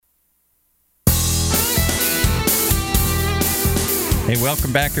Hey,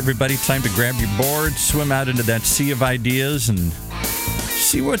 welcome back, everybody. Time to grab your board, swim out into that sea of ideas, and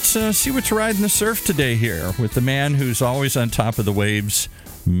see what's riding the surf today here with the man who's always on top of the waves,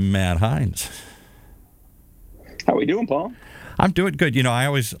 Matt Hines. How we doing, Paul? I'm doing good. You know, I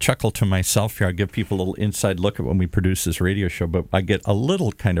always chuckle to myself here. I give people a little inside look at when we produce this radio show, but I get a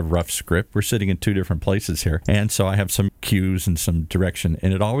little kind of rough script. We're sitting in two different places here, and so I have some cues and some direction,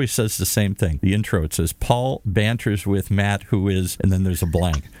 and it always says the same thing. The intro, it says, Paul banters with Matt, who is, and then there's a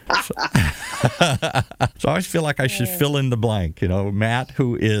blank. So I always feel like I should fill in the blank, you know, Matt,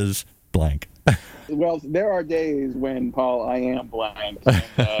 who is blank. Well, there are days when, Paul, I am blank.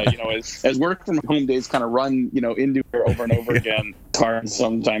 And, as work from home days kind of run, into it over and over again, it's hard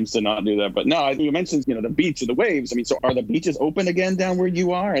sometimes to not do that. But no, you mentioned, the beach and the waves. I mean, so are the beaches open again down where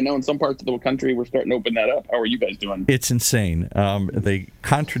you are? I know in some parts of the country we're starting to open that up. How are you guys doing? It's insane. The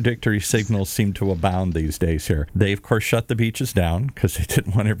contradictory signals seem to abound these days here. They, of course, shut the beaches down because they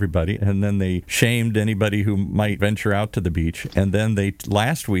didn't want everybody. And then they shamed anybody who might venture out to the beach. And then they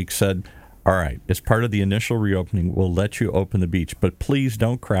last week said, all right, as part of the initial reopening, we'll let you open the beach, but please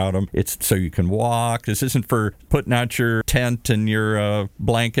don't crowd them. It's so you can walk. This isn't for putting out your tent and your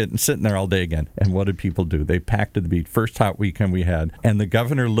blanket and sitting there all day again. And what did people do? They packed to the beach. First hot weekend we had. And the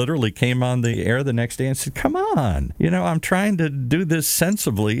governor literally came on the air the next day and said, come on, I'm trying to do this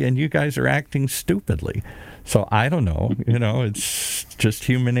sensibly, and you guys are acting stupidly. So I don't know, it's just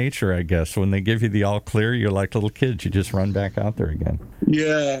human nature, I guess. When they give you the all clear, you're like little kids. You just run back out there again.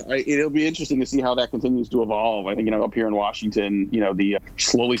 Yeah, it'll be interesting to see how that continues to evolve. I think, up here in Washington, the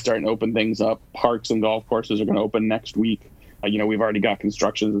slowly starting to open things up. Parks and golf courses are going to open next week. We've already got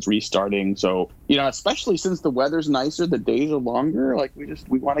construction that's restarting. So, especially since the weather's nicer, the days are longer. Like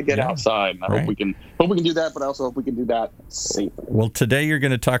we want to get outside. And I hope we can do that, but I also hope we can do that safely. Well, today you're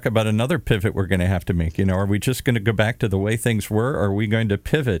going to talk about another pivot we're going to have to make. Are we just going to go back to the way things were, or are we going to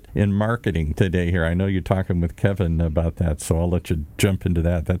pivot in marketing today here? I know you're talking with Kevin about that, so I'll let you jump into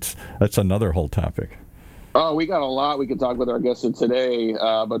that. That's another whole topic. Oh, we got a lot we can talk with our guests today,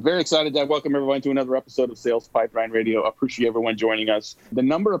 but very excited to welcome everyone to another episode of Sales Pipeline Radio. Appreciate everyone joining us. The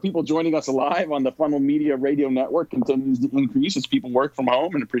number of people joining us live on the Funnel Media Radio Network continues to increase as people work from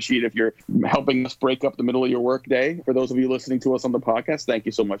home, and appreciate if you're helping us break up the middle of your work day. For those of you listening to us on the podcast, thank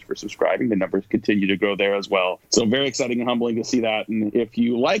you so much for subscribing. The numbers continue to grow there as well. So very exciting and humbling to see that. And if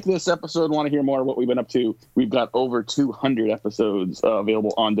you like this episode, want to hear more of what we've been up to, we've got over 200 episodes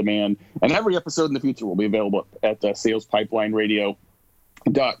available on demand, and every episode in the future will be available at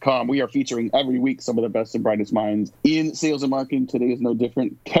salespipelineradio.com. We are featuring every week some of the best and brightest minds in sales and marketing. Today is no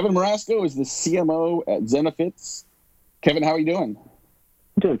different. Kevin Marasco is the CMO at Zenefits. Kevin, how are you doing?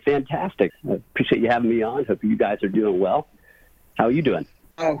 I'm doing fantastic. I appreciate you having me on. Hope you guys are doing well. How are you doing?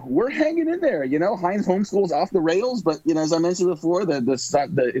 We're hanging in there. Hines Homeschool's off the rails, but as I mentioned before, it's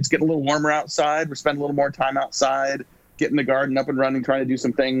getting a little warmer outside. We're spending a little more time outside, getting the garden up and running, trying to do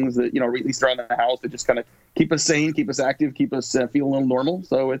some things that, at least around the house that just kind of keep us sane, keep us active, keep us feel a little normal.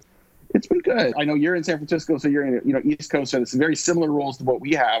 So it's been good. I know you're in San Francisco, so you're in, East Coast, so it's very similar rules to what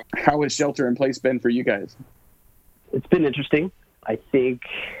we have. How has shelter in place been for you guys? It's been interesting. I think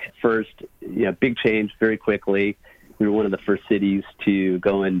first, big change very quickly. We were one of the first cities to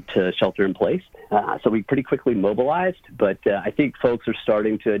go into shelter in place. So we pretty quickly mobilized, but I think folks are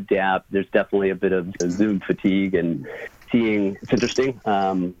starting to adapt. There's definitely a bit of Zoom fatigue and it's interesting.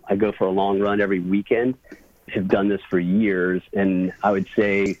 I go for a long run every weekend. Have done this for years. And I would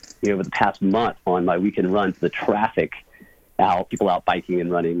say, over the past month on my weekend runs, the traffic out, people out biking and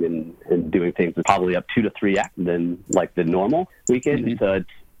running and doing things is probably up 2 to 3x than like the normal weekend. Mm-hmm. So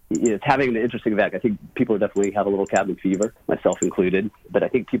it's having an interesting effect. I think people definitely have a little cabin fever, myself included, but I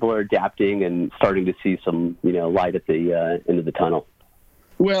think people are adapting and starting to see some, light at the end of the tunnel.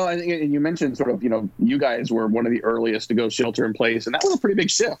 Well, and you mentioned sort of, you guys were one of the earliest to go shelter in place, and that was a pretty big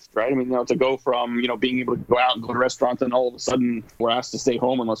shift, right? I mean, to go from, being able to go out and go to restaurants, and all of a sudden we're asked to stay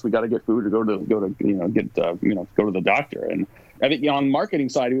home unless we got to get food or go to the doctor. And I think on the marketing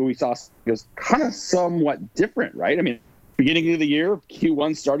side, what we saw was kind of somewhat different, right? I mean, beginning of the year,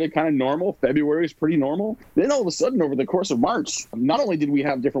 Q1 started kind of normal. February was pretty normal. Then all of a sudden, over the course of March, not only did we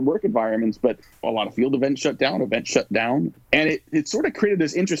have different work environments, but a lot of field events shut down. And it sort of created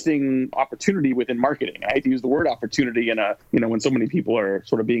this interesting opportunity within marketing. I hate to use the word opportunity when so many people are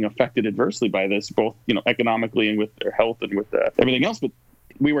sort of being affected adversely by this, both, economically and with their health and with everything else. But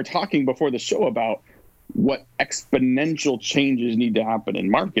we were talking before the show about what exponential changes need to happen in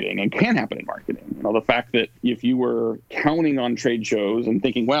marketing and can happen in marketing. The fact that if you were counting on trade shows and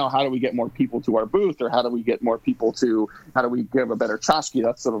thinking, well, how do we get more people to our booth, or how do we give a better tchotchke,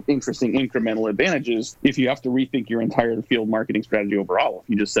 that's sort of interesting incremental advantages. If you have to rethink your entire field marketing strategy overall, if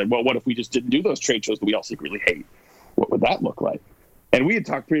you just said, well, what if we just didn't do those trade shows that we all secretly hate? What would that look like? And we had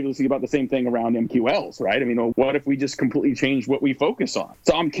talked previously about the same thing around MQLs, right? What if we just completely changed what we focus on?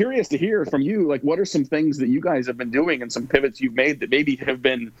 So I'm curious to hear from you, what are some things that you guys have been doing and some pivots you've made that maybe have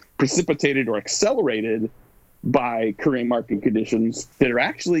been precipitated or accelerated by current market conditions that are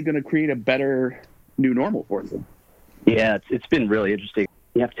actually going to create a better new normal for them? Yeah, it's been really interesting.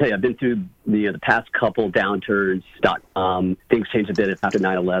 I have to tell you, I've been through the past couple downturns. Things changed a bit after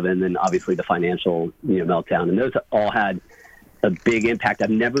 9/11, and obviously the financial meltdown, and those all had a big impact. I've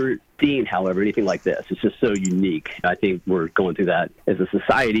never seen, however, anything like this. It's just so unique. I think we're going through that as a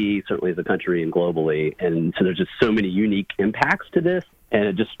society, certainly as a country and globally. And so there's just so many unique impacts to this, and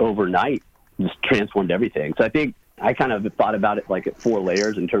it just overnight just transformed everything. So I think I kind of thought about it like at 4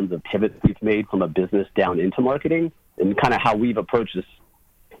 layers in terms of pivots we've made from a business down into marketing and kind of how we've approached this.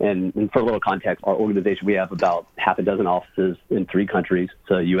 And for a little context, our organization, we have about half a dozen offices in 3 countries,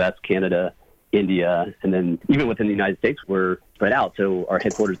 so U.S., Canada, India, and then even within the United States, we're spread out. So our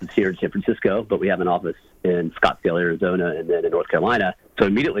headquarters is here in San Francisco, but we have an office in Scottsdale, Arizona, and then in North Carolina. So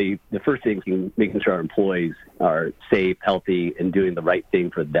immediately, the first thing is making sure our employees are safe, healthy, and doing the right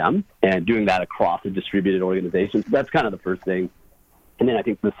thing for them, and doing that across a distributed organization. So that's kind of the first thing. And then I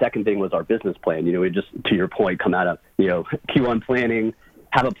think the second thing was our business plan. We just, to your point, come out of, Q1 planning,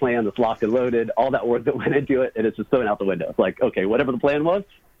 have a plan that's locked and loaded, all that work that went into it, and it's just thrown out the window. It's like, okay, whatever the plan was,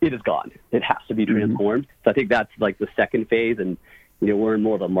 it is gone. It has to be transformed. So I think that's like the second phase. And, we're in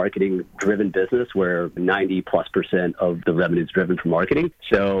more of a marketing-driven business where 90+% of the revenue is driven from marketing.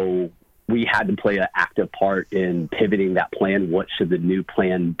 So we had to play an active part in pivoting that plan. What should the new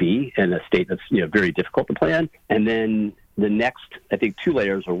plan be in a state that's, very difficult to plan? And then the next, I think, 2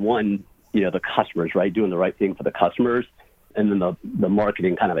 layers are one, the customers, right? Doing the right thing for the customers. And then the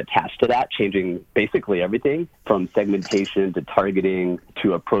marketing kind of attached to that, changing basically everything from segmentation to targeting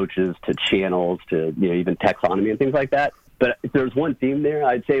to approaches to channels to even taxonomy and things like that. But if there's one theme there,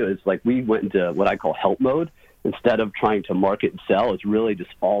 I'd say it was like we went into what I call help mode. Instead of trying to market and sell, it's really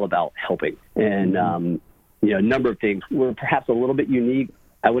just all about helping. And a number of things were perhaps a little bit unique.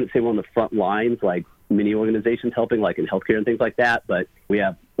 I wouldn't say we're on the front lines like many organizations helping, like in healthcare and things like that, but we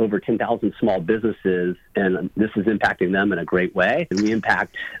have over 10,000 small businesses, and this is impacting them in a great way. And we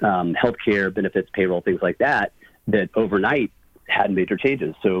impact healthcare, benefits, payroll, things like that overnight had major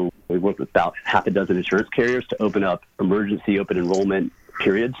changes. So we worked with about half a dozen insurance carriers to open up emergency open enrollment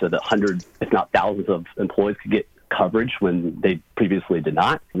periods so that hundreds, if not thousands of employees could get coverage when they previously did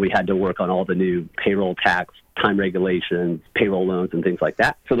not. We had to work on all the new payroll tax, time regulations, payroll loans, and things like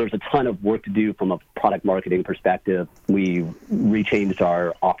that. So there's a ton of work to do from a product marketing perspective. We rechanged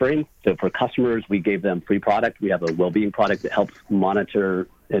our offering. So for customers, we gave them free product. We have a well-being product that helps monitor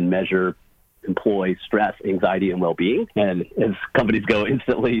and measure employee stress, anxiety, and well-being. And as companies go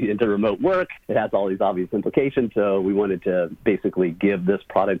instantly into remote work, it has all these obvious implications. So we wanted to basically give this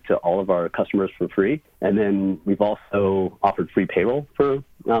product to all of our customers for free. And then we've also offered free payroll for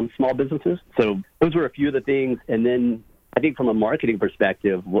small businesses. So those were a few of the things. And then I think from a marketing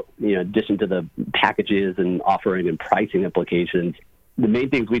perspective, in addition to the packages and offering and pricing implications, the main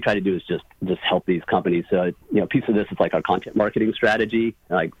things we try to do is just help these companies. So, a piece of this is like our content marketing strategy,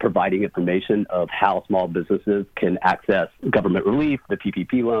 like providing information of how small businesses can access government relief, the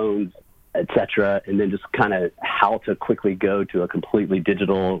PPP loans, et cetera, and then just kind of how to quickly go to a completely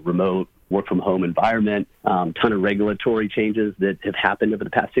digital, remote, work from home environment. Ton of regulatory changes that have happened over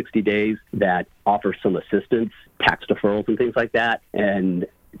the past 60 days that offer some assistance, tax deferrals and things like that. And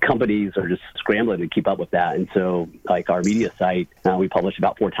companies are just scrambling to keep up with that. And so like our media site, we publish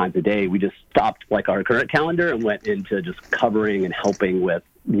about 4 times a day. We just stopped like our current calendar and went into just covering and helping with,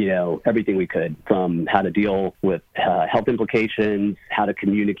 everything we could, from how to deal with health implications, how to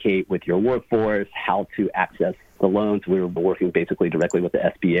communicate with your workforce, how to access the loans. We were working basically directly with the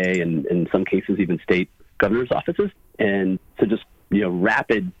SBA and in some cases even state governor's offices. And so just,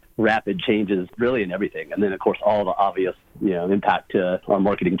 rapid changes really in everything. And then, of course, all the obvious, impact to our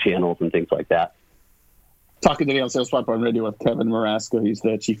marketing channels and things like that. Talking today on Sales Platform Radio with Kevin Marasco. He's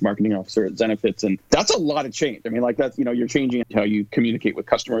the Chief Marketing Officer at Zenefits. And that's a lot of change. I mean, that's, you're changing how you communicate with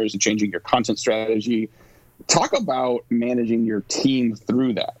customers and changing your content strategy. Talk about managing your team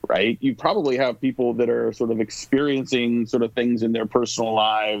through that, right? You probably have people that are sort of experiencing sort of things in their personal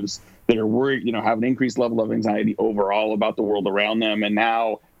lives that are worried, have an increased level of anxiety overall about the world around them. And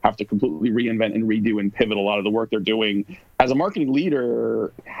now have to completely reinvent and redo and pivot a lot of the work they're doing. As a marketing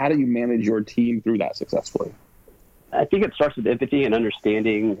leader, how do you manage your team through that successfully? I think it starts with empathy and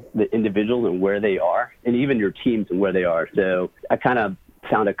understanding the individual and where they are, and even your teams and where they are. So I kind of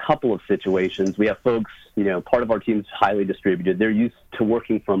found a couple of situations. We have folks, part of our team's highly distributed. They're used to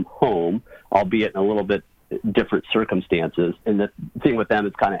working from home, albeit in a little bit different circumstances. And the thing with them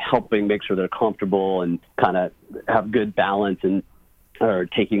is kind of helping make sure they're comfortable and kind of have good balance and are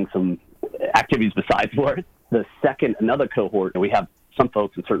taking some activities besides work. The second, another cohort, we have some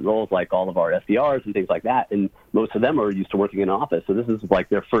folks in certain roles, like all of our SDRs and things like that, and most of them are used to working in office. So this is like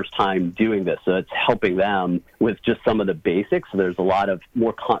their first time doing this. So it's helping them with just some of the basics. So there's a lot of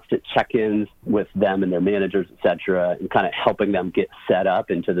more constant check-ins with them and their managers, et cetera, and kind of helping them get set up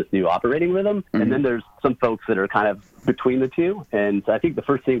into this new operating rhythm. Mm-hmm. And then there's some folks that are kind of between the two. And so I think the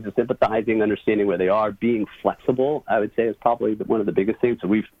first thing is empathizing, understanding where they are, being flexible, I would say, is probably one of the biggest things. So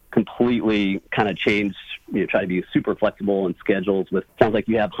we've completely kind of changed, try to be super flexible in schedules with, sounds like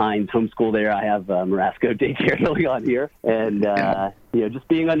you have Heinz homeschool there. I have Marasco daycare going on here. And, just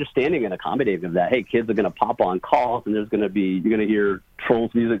being understanding and accommodating of that. Hey, kids are going to pop on calls and you're going to hear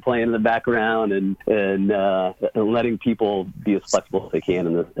Trolls music playing in the background and letting people be as flexible as they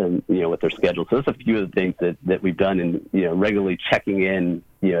can with their schedule. So that's a few of the things that we've done and, regularly checking in,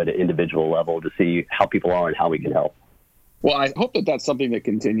 at an individual level to see how people are and how we can help. Well, I hope that that's something that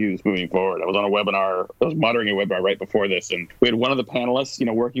continues moving forward. I was on a webinar, I was moderating a webinar right before this, and we had one of the panelists,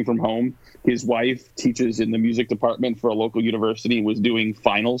 working from home. His wife teaches in the music department for a local university and was doing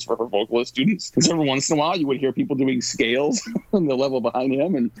finals for her vocalist students. And so every once in a while, you would hear people doing scales on the level behind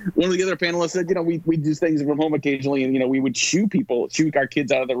him. And one of the other panelists said, we do things from home occasionally, and, we would shoo our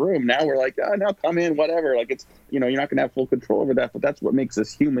kids out of the room. Now we're like, now come in, whatever. Like it's, you're not going to have full control over that, but that's what makes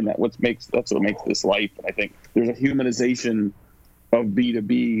us human. That's what makes this life. And I think there's a humanization of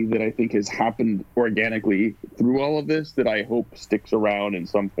B2B that I think has happened organically through all of this that I hope sticks around in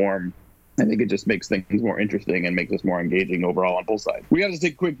some form. I think it just makes things more interesting and makes us more engaging overall on both sides. We got to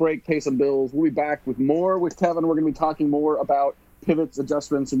take a quick break, pay some bills. We'll be back with more with Kevin. We're going to be talking more about pivots,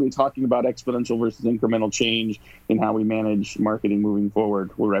 adjustments, and we'll be talking about exponential versus incremental change in how we manage marketing moving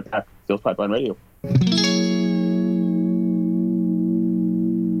forward. We'll be right back. Sales Pipeline Radio.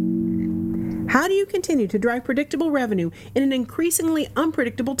 How do you continue to drive predictable revenue in an increasingly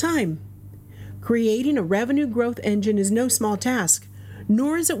unpredictable time? Creating a revenue growth engine is no small task,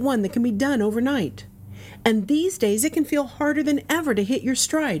 nor is it one that can be done overnight. And these days, it can feel harder than ever to hit your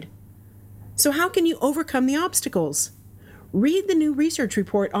stride. So how can you overcome the obstacles? Read the new research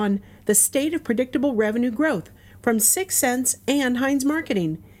report on the state of predictable revenue growth from 6 Sense and Heinz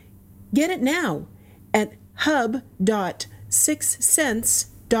Marketing. Get it now at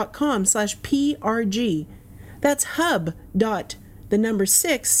hub.6sense.com/PRG. That's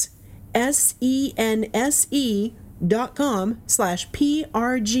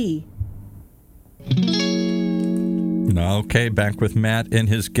hub.6sense.com/PRG. Okay, back with Matt and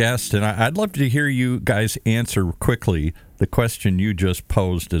his guest, and I'd love to hear you guys answer quickly the question you just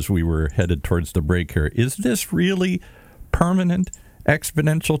posed as we were headed towards the break here. Is this really permanent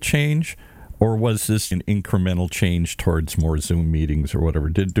exponential change, or was this an incremental change towards more Zoom meetings or whatever?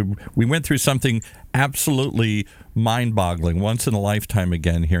 We went through something absolutely mind-boggling, once in a lifetime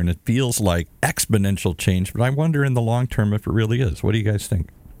again here, and it feels like exponential change, but I wonder in the long term if it really is. What do you guys think?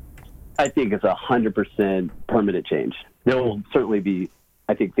 I think it's 100% permanent change. There will certainly be,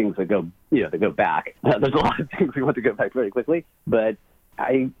 I think, things that go back. There's a lot of things we want to go back very quickly, but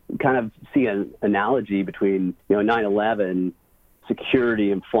I kind of see an analogy between 9/11.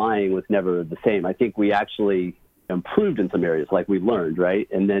 Security and flying was never the same. I think we actually improved in some areas, like we learned, right?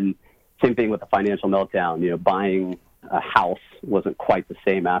 And then same thing with the financial meltdown. Buying a house wasn't quite the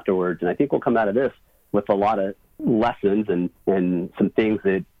same afterwards. And I think we'll come out of this with a lot of lessons and some things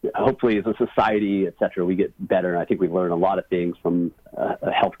that hopefully as a society, et cetera, we get better. And I think we learn a lot of things from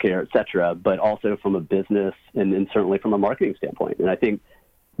healthcare, et cetera, but also from a business and certainly from a marketing standpoint. And I think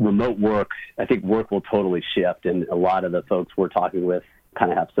remote work, work will totally shift. And a lot of the folks we're talking with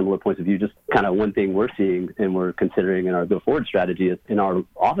kind of have similar points of view. Just kind of one thing we're seeing and we're considering in our go-forward strategy is in our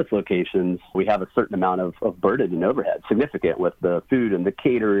office locations, we have a certain amount of burden and overhead, significant with the food and the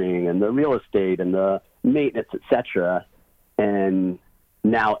catering and the real estate and the maintenance, et cetera. And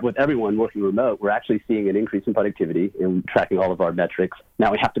now with everyone working remote, we're actually seeing an increase in productivity and tracking all of our metrics.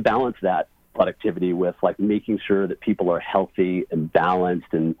 Now we have to balance that productivity with making sure that people are healthy and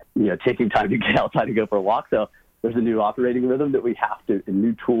balanced and taking time to get outside and go for a walk. So there's a new operating rhythm that we have to, and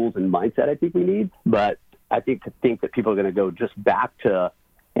new tools and mindset I think we need. But I think that people are going to go just back to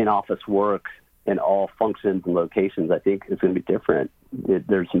in-office work in all functions and locations, I think is going to be different.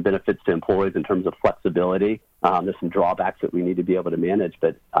 There's some benefits to employees in terms of flexibility. There's some drawbacks that we need to be able to manage,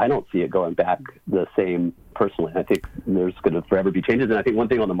 but I don't see it going back the same personally. I think there's going to forever be changes. And I think one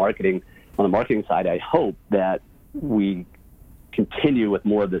thing on the marketing side, I hope that we continue with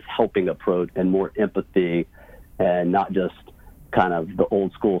more of this helping approach and more empathy, and not just kind of the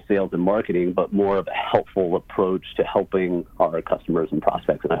old school sales and marketing, but more of a helpful approach to helping our customers and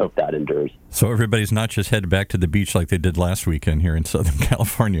prospects. And I hope that endures. So everybody's not just headed back to the beach like they did last weekend here in Southern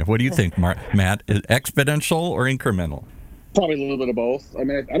California. What do you think, Matt? Is exponential or incremental? Probably a little bit of both. I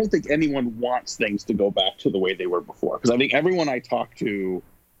mean, I don't think anyone wants things to go back to the way they were before, because I think everyone I talk to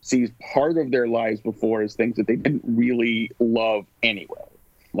sees part of their lives before as things that they didn't really love anyway.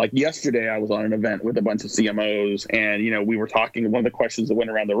 Like yesterday, I was on an event with a bunch of CMOs, and, we were talking. One of the questions that went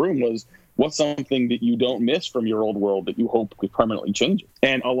around the room was, what's something that you don't miss from your old world that you hope could permanently change?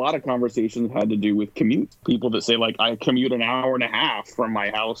 And a lot of conversations had to do with commute. People that say, like, I commute an hour and a half from my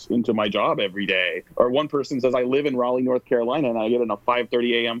house into my job every day. Or one person says, I live in Raleigh, North Carolina, and I get on a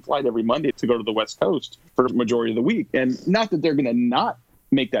 5:30 a.m. flight every Monday to go to the West Coast for the majority of the week. And not that they're going to not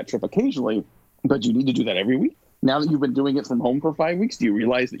make that trip occasionally, but you need to do that every week. Now that you've been doing it from home for 5 weeks, do you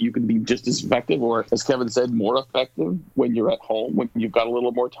realize that you can be just as effective, or, as Kevin said, more effective when you're at home, when you've got a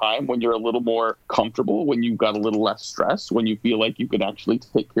little more time, when you're a little more comfortable, when you've got a little less stress, when you feel like you can actually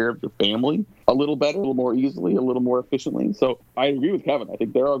take care of your family a little better, a little more easily, a little more efficiently? So I agree with Kevin. I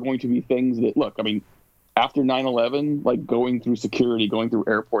think there are going to be things that, look, I mean, after 9/11, like going through security, going through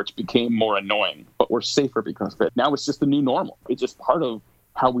airports became more annoying, but we're safer because of it. Now it's just the new normal. It's just part of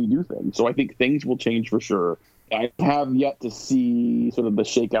how we do things. So I think things will change for sure. I have yet to see sort of the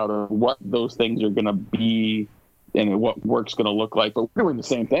shakeout of what those things are going to be and what work's going to look like. But we're doing the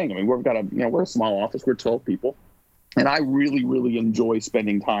same thing. I mean, we're a small office. We're 12 people. And I really, really enjoy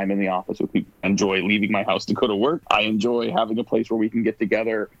spending time in the office with people. I enjoy leaving my house to go to work. I enjoy having a place where we can get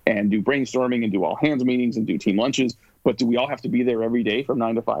together and do brainstorming and do all hands meetings and do team lunches. But do we all have to be there every day from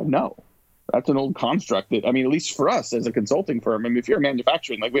 9 to 5? No. That's an old construct that, I mean, at least for us as a consulting firm, I mean, if you're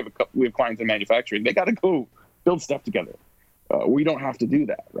manufacturing, like we have clients in manufacturing, they got to go build stuff together. We don't have to do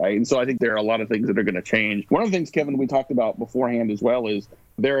that, right? And so I think there are a lot of things that are going to change. One of the things, Kevin, we talked about beforehand as well is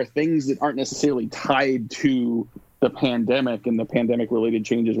there are things that aren't necessarily tied to the pandemic and the pandemic-related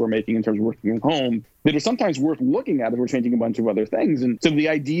changes we're making in terms of working from home that are sometimes worth looking at if we're changing a bunch of other things. And so the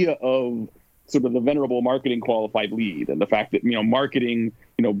idea of sort of the venerable marketing qualified lead and the fact that, marketing,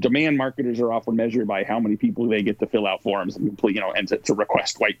 demand marketers are often measured by how many people they get to fill out forms and complete, and to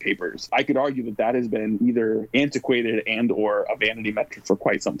request white papers. I could argue that has been either antiquated and or a vanity metric for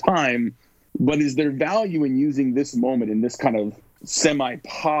quite some time. But is there value in using this moment in this kind of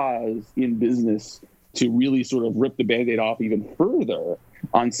semi-pause in business to really sort of rip the Band-Aid off even further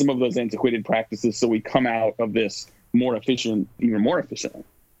on some of those antiquated practices so we come out of this even more efficiently?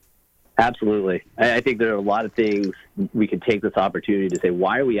 Absolutely. I think there are a lot of things we can take this opportunity to say,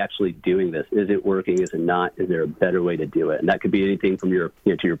 why are we actually doing this? Is it working? Is it not? Is there a better way to do it? And that could be anything from to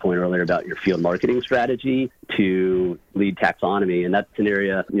your point earlier about your field marketing strategy to lead taxonomy. And that's an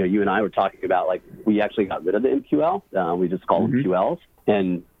area, you and I were talking about, like, we actually got rid of the MQL. We just call them QLs.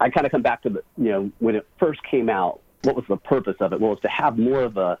 And I kind of come back to when it first came out, what was the purpose of it? Well, it's to have more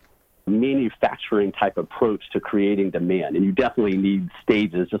of a manufacturing type approach to creating demand. And you definitely need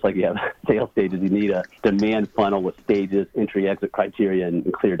stages, just like you have sales stages. You need a demand funnel with stages, entry, exit criteria,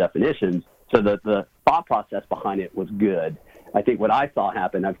 and clear definitions. So the thought process behind it was good. I think what I saw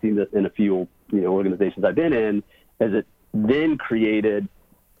happen, I've seen this in a few organizations I've been in, is it then created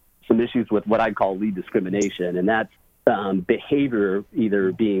some issues with what I'd call lead discrimination. And that's behavior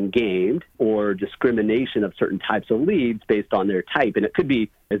either being gamed or discrimination of certain types of leads based on their type. And it could be,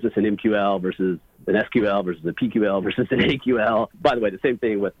 is this an MQL versus an SQL versus a PQL versus an AQL? By the way, the same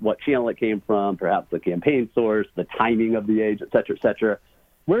thing with what channel it came from, perhaps the campaign source, the timing of the age, et cetera, et cetera.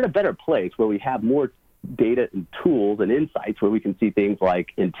 We're in a better place where we have more data and tools and insights where we can see things like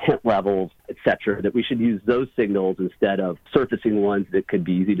intent levels, et cetera, that we should use those signals instead of surfacing ones that could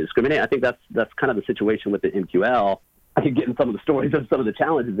be easy to discriminate. I think that's kind of the situation with the MQL. I could get in some of the stories of some of the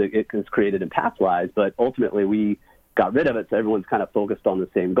challenges that it has created in past lives, but ultimately we got rid of it so everyone's kind of focused on the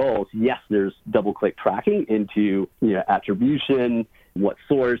same goals. Yes, there's double-click tracking into attribution, what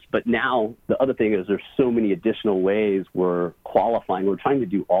source, but now the other thing is there's so many additional ways we're qualifying. We're trying to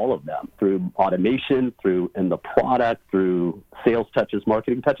do all of them through automation, through in the product, through sales touches,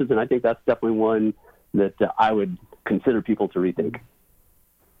 marketing touches, and I think that's definitely one that I would consider people to rethink.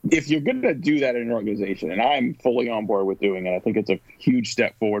 If you're going to do that in an organization, and I'm fully on board with doing it, I think it's a huge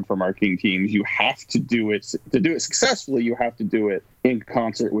step forward for marketing teams. You have to do it. To do it successfully, you have to do it in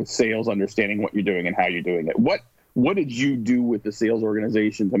concert with sales, understanding what you're doing and how you're doing it. What did you do with the sales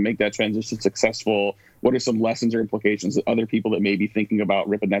organization to make that transition successful? What are some lessons or implications that other people that may be thinking about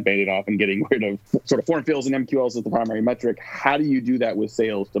ripping that Band-Aid off and getting rid of sort of form fills and MQLs as the primary metric? How do you do that with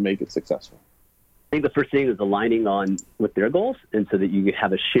sales to make it successful? I think the first thing is aligning on with their goals, and so that you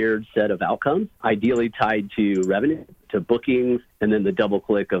have a shared set of outcomes, ideally tied to revenue, to bookings, and then the double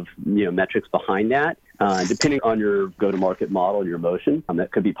click of metrics behind that. Depending on your go-to-market model, your motion,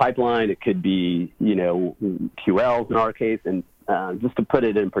 that could be pipeline, it could be QLs in our case, and just to put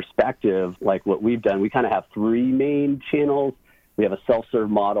it in perspective, like what we've done, we kind of have three main channels. We have a self-serve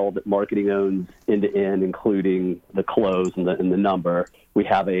model that marketing owns end-to-end, including the close and the number. We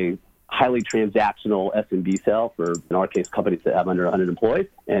have a highly transactional SMB sell for, in our case, companies that have under 100 employees.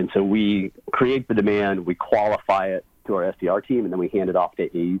 And so we create the demand, we qualify it to our SDR team, and then we hand it off to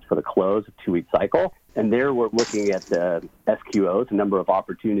AEs for the close, a 2-week cycle. And there we're looking at the SQOs, the number of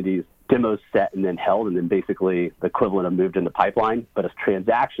opportunities, demos set and then held, and then basically the equivalent of moved in the pipeline. But it's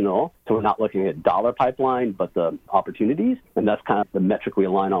transactional, so we're not looking at dollar pipeline, but the opportunities. And that's kind of the metric we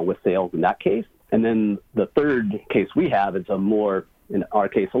align on with sales in that case. And then the third case we have is a more, in our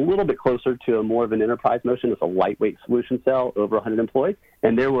case, a little bit closer to a more of an enterprise motion. It's a lightweight solution sell, over 100 employees.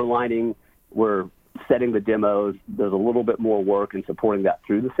 And there we're setting the demos. There's a little bit more work in supporting that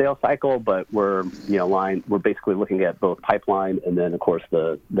through the sales cycle, but we're basically looking at both pipeline and then, of course,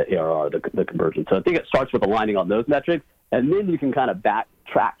 the ARR, the conversion. So I think it starts with aligning on those metrics, and then you can kind of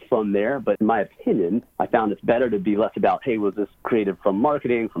backtrack from there. But in my opinion, I found it's better to be less about, hey, was this created from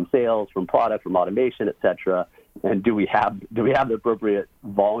marketing, from sales, from product, from automation, et cetera, and do we have the appropriate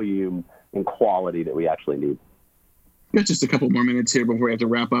volume and quality that we actually need? Got just a couple more minutes here before we have to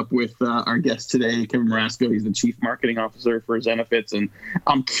wrap up with our guest today, Kevin Marasco. He's the Chief Marketing Officer for Zenefits. And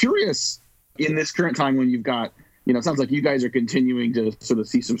I'm curious, in this current time when you've got, it sounds like you guys are continuing to sort of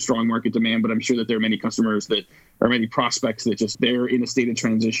see some strong market demand, but I'm sure that there are many customers that are many prospects that just they're in a state of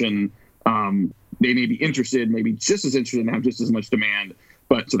transition. They may be interested, maybe just as interested and have just as much demand,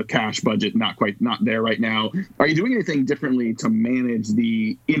 but sort of cash budget not there right now. Are you doing anything differently to manage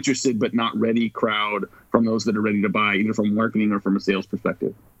the interested but not ready crowd from those that are ready to buy, either from marketing or from a sales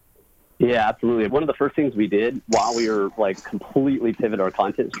perspective? Yeah, absolutely. One of the first things we did while we were completely pivot our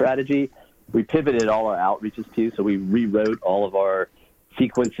content strategy, we pivoted all our outreaches too. So we rewrote all of our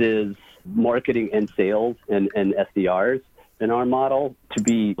sequences, marketing and sales and SDRs in our model to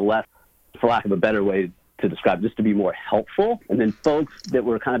be less, for lack of a better way to describe, just to be more helpful. And then folks that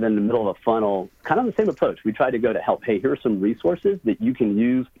were kind of in the middle of a funnel, kind of the same approach. We tried to go to help. Hey, here are some resources that you can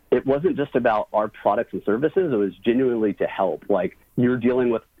use. It wasn't just about our products and services. It was genuinely to help. Like, you're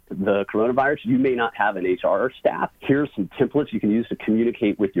dealing with the coronavirus. You may not have an HR staff. Here's some templates you can use to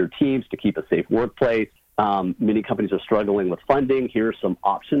communicate with your teams to keep a safe workplace. Many companies are struggling with funding. Here are some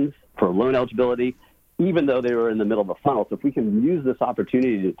options for loan eligibility, even though they were in the middle of a funnel. So if we can use this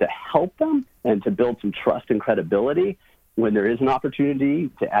opportunity to help them and to build some trust and credibility when there is an opportunity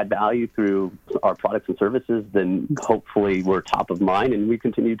to add value through our products and services, then hopefully we're top of mind and we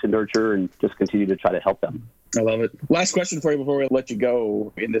continue to nurture and just continue to try to help them. I love it. Last question for you before we let you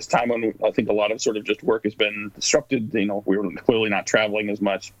go. In this time when I think a lot of sort of just work has been disrupted, we were clearly not traveling as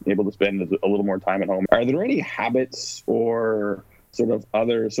much, able to spend a little more time at home. Are there any habits or sort of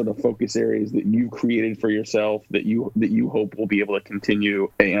other sort of focus areas that you created for yourself that you hope will be able to continue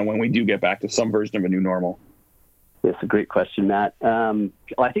when we do get back to some version of a new normal? That's a great question, Matt.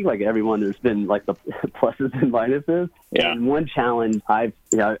 I think like everyone, there's been the pluses and minuses. Yeah. And one challenge I've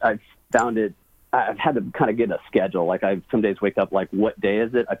found it, I've had to kind of get a schedule. I some days wake up what day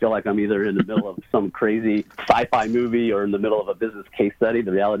is it? I feel like I'm either in the middle of some crazy sci-fi movie or in the middle of a business case study.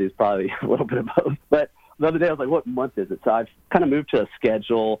 The reality is probably a little bit of both. But the other day I was like, what month is it? So I've kind of moved to a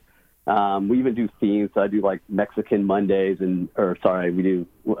schedule. We even do themes. So I do Mexican Mondays we do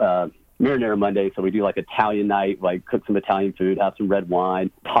Marinara Monday. So we do Italian night, cook some Italian food, have some red wine,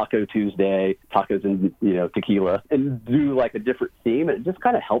 Taco Tuesday, tacos and, tequila, and do a different theme. And it just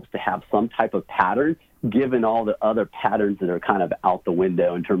kind of helps to have some type of pattern, given all the other patterns that are kind of out the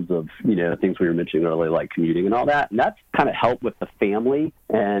window in terms of, things we were mentioning earlier, like commuting and all that. And that's kind of helped with the family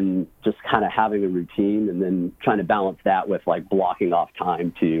and just kind of having a routine and then trying to balance that with blocking off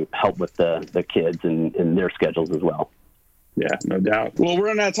time to help with the kids and their schedules as well. Yeah, no doubt. Well, we're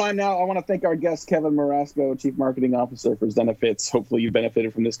running out of time now. I want to thank our guest, Kevin Marasco, Chief Marketing Officer for Zenefits. Hopefully you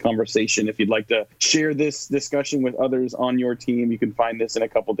benefited from this conversation. If you'd like to share this discussion with others on your team, you can find this in a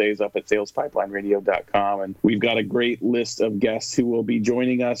couple days up at salespipelineradio.com. And we've got a great list of guests who will be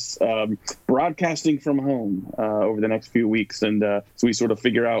joining us broadcasting from home over the next few weeks. And so we sort of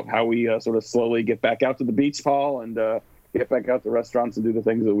figure out how we sort of slowly get back out to the beach, Paul, and get back out to restaurants and do the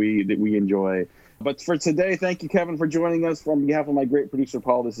things that we enjoy. But for today, thank you, Kevin, for joining us. On behalf of my great producer,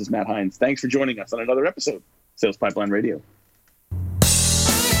 Paul, this is Matt Hines. Thanks for joining us on another episode of Sales Pipeline Radio.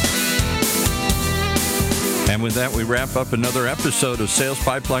 And with that, we wrap up another episode of Sales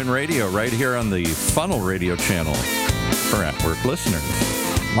Pipeline Radio right here on the Funnel Radio channel for at-work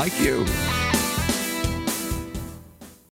listeners like you.